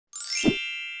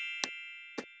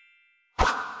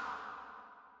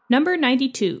Number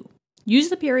 92. Use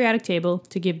the periodic table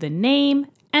to give the name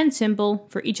and symbol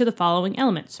for each of the following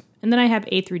elements. And then I have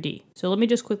A through D. So let me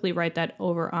just quickly write that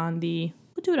over on the,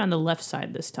 we'll do it on the left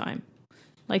side this time. I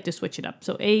like to switch it up.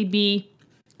 So A, B,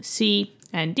 C,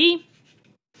 and D.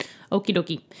 Okie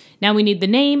dokie. Now we need the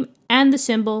name and the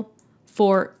symbol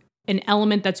for an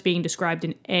element that's being described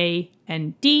in A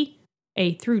and D,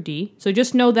 A through D. So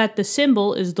just know that the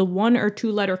symbol is the 1 or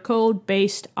 2 letter code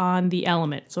based on the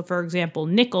element. So for example,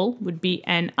 nickel would be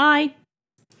Ni,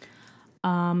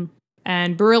 and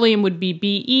beryllium would be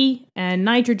Be, and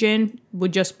nitrogen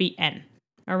would just be N.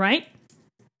 All right?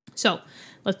 So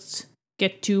let's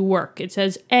get to work. It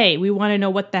says A, we want to know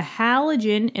what the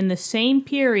halogen in the same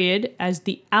period as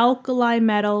the alkali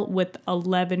metal with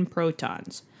 11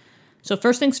 protons. So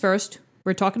first things first,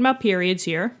 we're talking about periods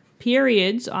here.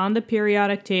 Periods on the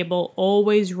periodic table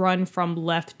always run from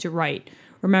left to right.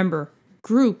 Remember,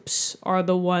 groups are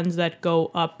the ones that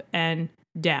go up and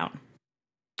down.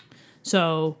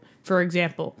 So, for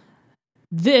example,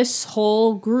 this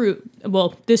whole group,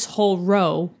 well, this whole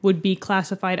row would be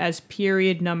classified as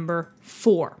period number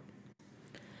 4.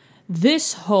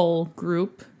 This whole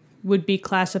group would be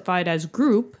classified as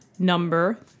group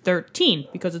number 13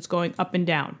 because it's going up and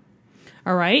down.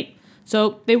 All right?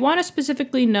 So they want to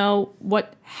specifically know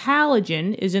what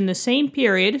halogen is in the same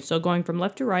period, so going from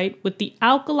left to right, with the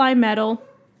alkali metal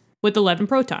with 11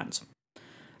 protons.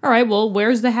 All right, well,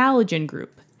 where's the halogen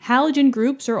group? Halogen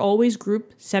groups are always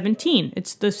group 17.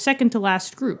 It's the second to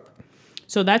last group.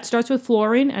 So that starts with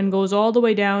fluorine and goes all the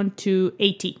way down to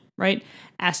At, right?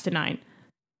 Astenine.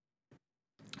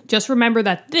 Just remember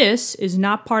that this is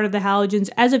not part of the halogens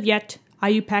as of yet.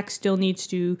 IUPAC still needs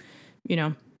to,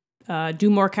 do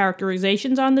more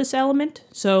characterizations on this element.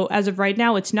 So as of right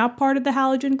now, it's not part of the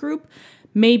halogen group.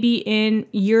 Maybe in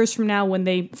years from now when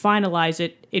they finalize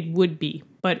it, it would be.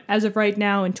 But as of right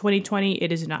now, in 2020,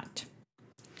 it is not.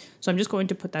 So I'm just going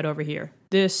to put that over here.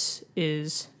 This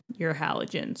is your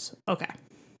halogens. Okay.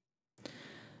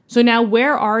 So now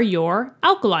where are your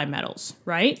alkali metals,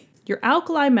 right? Your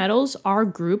alkali metals are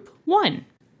group 1.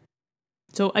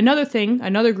 So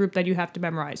another group that you have to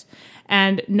memorize.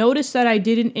 And notice that I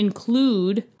didn't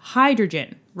include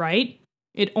hydrogen, right?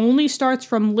 It only starts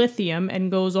from lithium and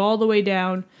goes all the way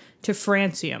down to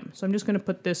francium. So I'm just going to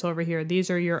put this over here. These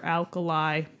are your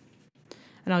alkali,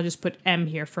 and I'll just put M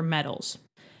here for metals.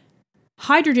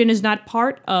 Hydrogen is not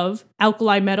part of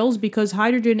alkali metals because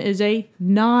hydrogen is a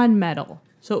non-metal.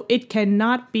 So it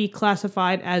cannot be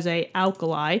classified as an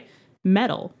alkali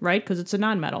metal, right? Because it's a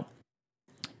non-metal.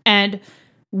 And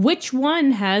which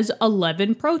one has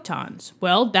 11 protons?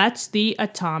 Well, that's the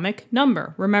atomic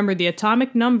number. Remember, the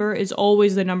atomic number is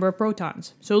always the number of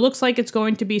protons. So it looks like it's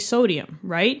going to be sodium,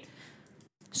 right?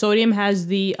 Sodium has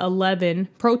the 11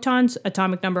 protons,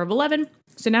 atomic number of 11.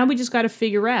 So now we just got to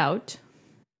figure out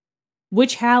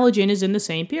which halogen is in the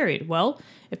same period. Well,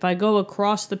 if I go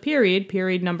across the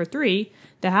period number 3,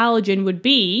 the halogen would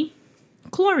be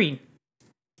chlorine.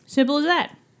 Simple as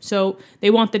that. So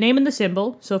they want the name and the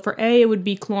symbol. So for A, it would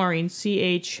be chlorine,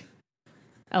 CHLRINE,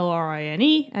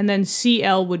 and then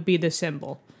Cl would be the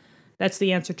symbol. That's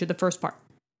the answer to the first part.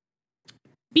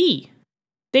 B,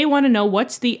 they want to know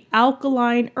what's the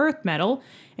alkaline earth metal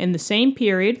in the same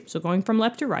period, so going from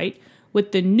left to right,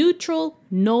 with the neutral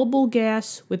noble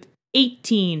gas with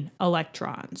 18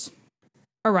 electrons.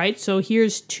 All right, so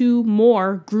here's 2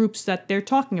 more groups that they're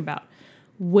talking about.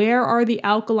 Where are the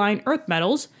alkaline earth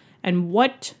metals? And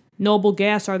what noble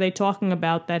gas are they talking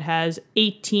about that has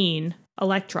 18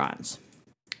 electrons?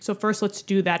 So first, let's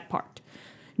do that part.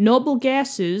 Noble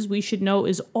gases, we should know,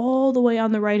 is all the way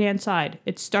on the right-hand side.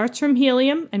 It starts from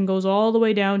helium and goes all the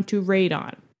way down to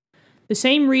radon. The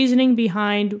same reasoning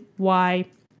behind why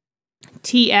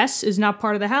TS is not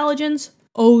part of the halogens,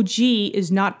 OG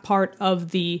is not part of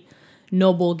the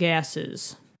noble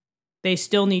gases. They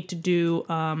still need to do,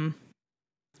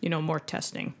 more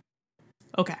testing.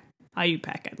 Okay.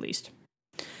 IUPAC at least.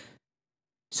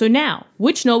 So now,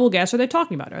 which noble gas are they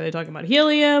talking about? Are they talking about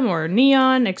helium or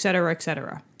neon, etc.,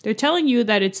 etc.? They're telling you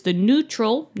that it's the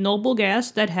neutral noble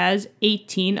gas that has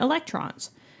 18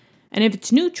 electrons. And if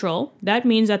it's neutral, that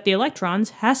means that the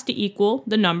electrons has to equal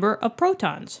the number of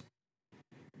protons.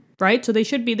 Right? So they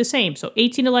should be the same. So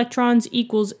 18 electrons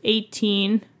equals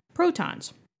 18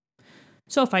 protons.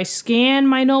 So if I scan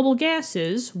my noble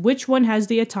gases, which one has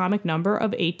the atomic number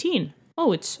of 18?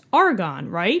 Oh, it's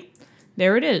argon, right?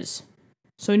 There it is.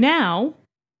 So now,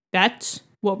 that's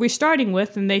what we're starting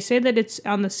with, and they say that it's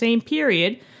on the same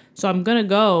period, so I'm going to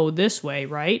go this way,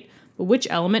 right? But which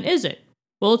element is it?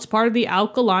 Well, it's part of the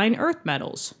alkaline earth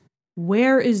metals.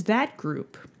 Where is that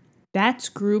group? That's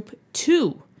group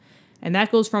 2. And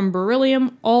that goes from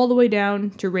beryllium all the way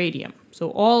down to radium. So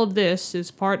all of this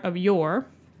is part of your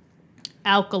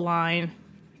alkaline,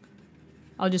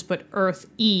 I'll just put earth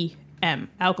EM,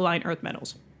 alkaline earth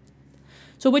metals.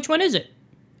 So which one is it?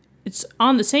 It's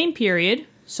on the same period,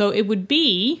 so it would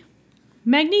be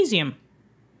magnesium.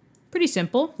 Pretty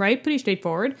simple, right? Pretty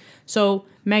straightforward. So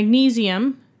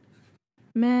magnesium,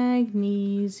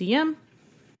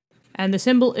 and the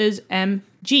symbol is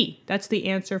Mg. That's the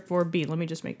answer for B. Let me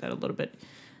just make that a little bit.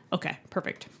 Okay,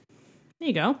 perfect. There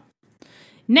you go.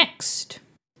 Next,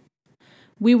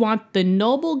 we want the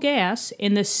noble gas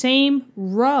in the same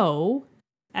row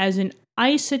as an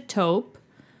isotope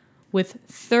with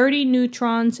 30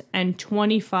 neutrons and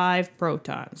 25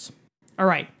 protons. All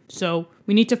right, so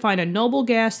we need to find a noble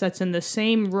gas that's in the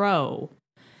same row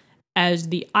as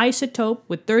the isotope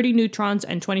with 30 neutrons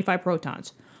and 25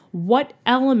 protons. What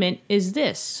element is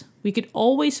this? We could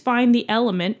always find the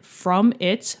element from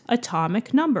its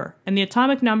atomic number. And the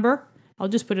atomic number, I'll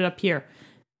just put it up here.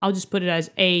 I'll just put it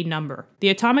as a number. The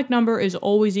atomic number is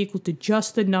always equal to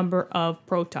just the number of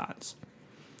protons.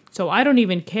 So I don't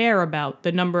even care about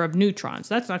the number of neutrons.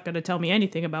 That's not going to tell me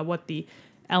anything about what the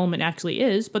element actually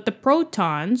is, but the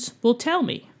protons will tell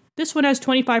me. This one has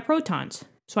 25 protons.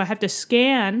 So I have to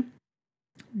scan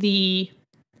the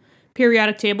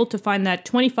periodic table to find that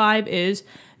 25 is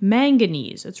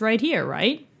manganese. It's right here,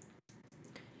 right?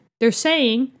 They're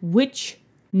saying which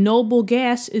noble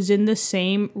gas is in the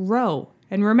same row.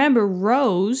 And remember,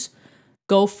 rows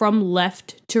go from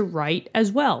left to right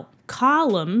as well.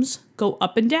 Columns go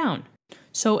up and down.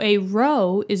 So a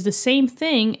row is the same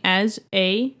thing as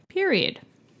a period.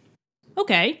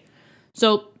 Okay,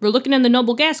 so we're looking in the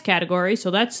noble gas category,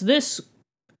 so that's this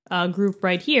group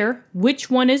right here. Which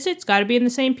one is it? It's got to be in the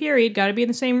same period, got to be in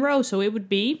the same row, so it would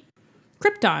be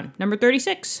krypton, number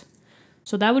 36.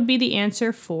 So that would be the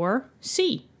answer for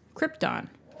C, krypton.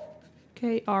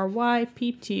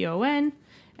 K-R-Y-P-T-O-N,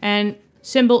 and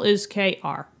symbol is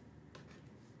K-R.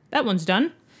 That one's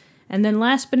done. And then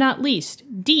last but not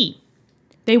least, D.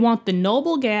 They want the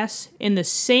noble gas in the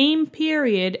same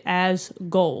period as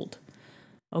gold.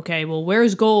 Okay, well,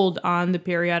 where's gold on the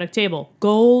periodic table?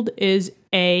 Gold is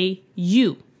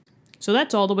AU. So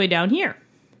that's all the way down here.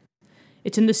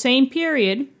 It's in the same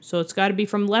period, so it's got to be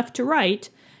from left to right,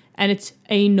 and it's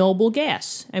a noble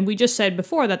gas. And we just said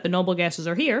before that the noble gases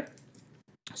are here.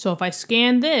 So if I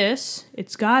scan this,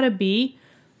 it's got to be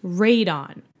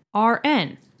radon,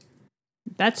 Rn.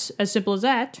 That's as simple as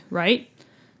that, right?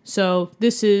 So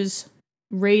this is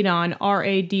radon,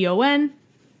 R-A-D-O-N,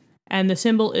 and the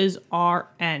symbol is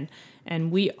Rn,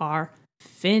 and we are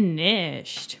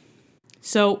finished.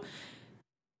 So,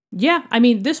 yeah, I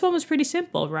mean, this one was pretty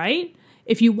simple, right?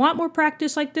 If you want more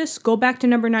practice like this, go back to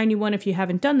number 91 if you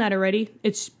haven't done that already.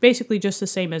 It's basically just the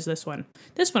same as this one.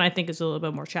 This one I think is a little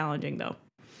bit more challenging, though.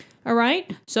 All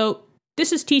right, so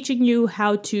this is teaching you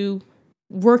how to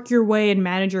work your way and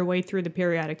manage your way through the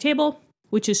periodic table,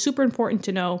 which is super important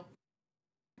to know.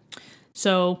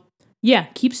 So, yeah,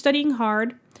 keep studying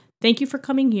hard. Thank you for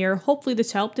coming here. Hopefully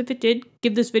this helped. If it did,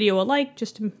 give this video a like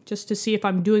just to see if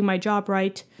I'm doing my job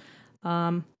right.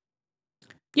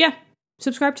 Yeah,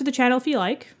 subscribe to the channel if you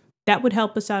like. That would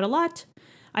help us out a lot.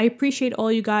 I appreciate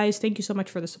all you guys. Thank you so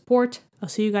much for the support. I'll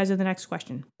see you guys in the next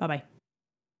question. Bye-bye.